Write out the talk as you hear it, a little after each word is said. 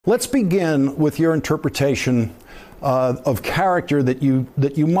Let's begin with your interpretation of character that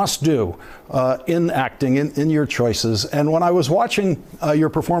you must do in acting, in your choices. And when I was watching your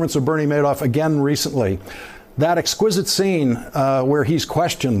performance of Bernie Madoff again recently, that exquisite scene where he's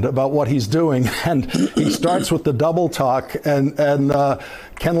questioned about what he's doing, and he starts with the double talk, and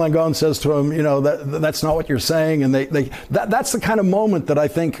Ken Langone says to him, you know, that's not what you're saying, and that's the kind of moment that I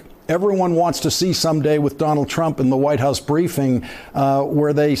think everyone wants to see someday with Donald Trump in the White House briefing,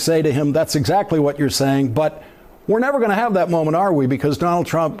 where they say to him, that's exactly what you're saying. But we're never going to have that moment, are we? Because Donald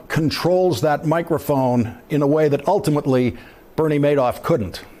Trump controls that microphone in a way that ultimately Bernie Madoff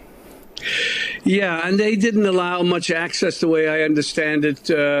couldn't. Yeah, and they didn't allow much access, the way I understand it,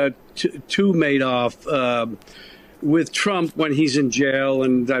 to Madoff with Trump when he's in jail,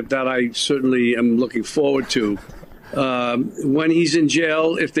 and that I certainly am looking forward to. When he's in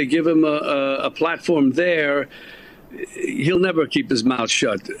jail, if they give him a platform there, he'll never keep his mouth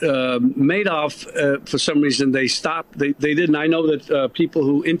shut. Madoff, for some reason, they stopped. They didn't. I know that people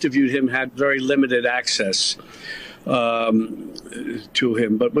who interviewed him had very limited access to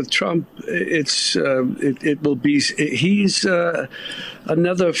him. But with Trump, it will be, he's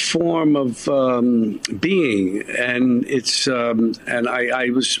another form of being, and it's and I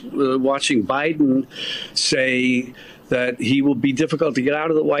was watching Biden say that he will be difficult to get out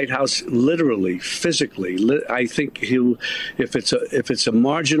of the White House, literally, physically. I think if it's a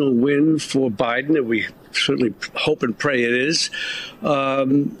marginal win for Biden, and we certainly hope and pray it is,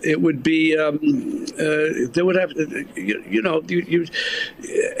 it would be, they would have,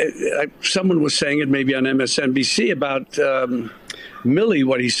 someone was saying it maybe on MSNBC about Milley,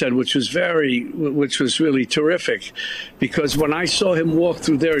 what he said, which was really terrific, because when I saw him walk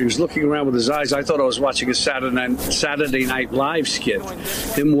through there, he was looking around with his eyes. I thought I was watching a Saturday Night Live skit.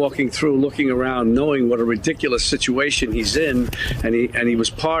 Him walking through, looking around, knowing what a ridiculous situation he's in, and he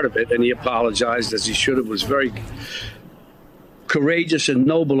was part of it, and he apologized as he should have. It was very courageous and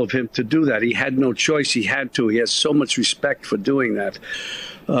noble of him to do that. He had no choice. He had to. He has so much respect for doing that.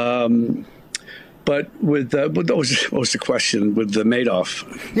 But what was the question with the Madoff?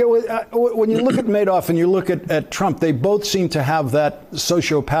 Yeah, when you look at Madoff and you look at Trump, they both seem to have that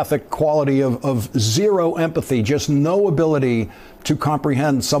sociopathic quality of zero empathy, just no ability to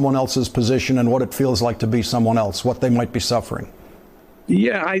comprehend someone else's position and what it feels like to be someone else, what they might be suffering.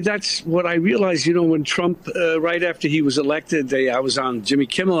 Yeah, that's what I realized, when Trump, right after he was elected, I was on Jimmy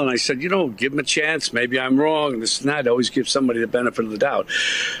Kimmel, and I said, give him a chance. Maybe I'm wrong. This and that. Always give somebody the benefit of the doubt.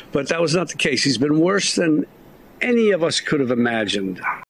 But that was not the case. He's been worse than any of us could have imagined.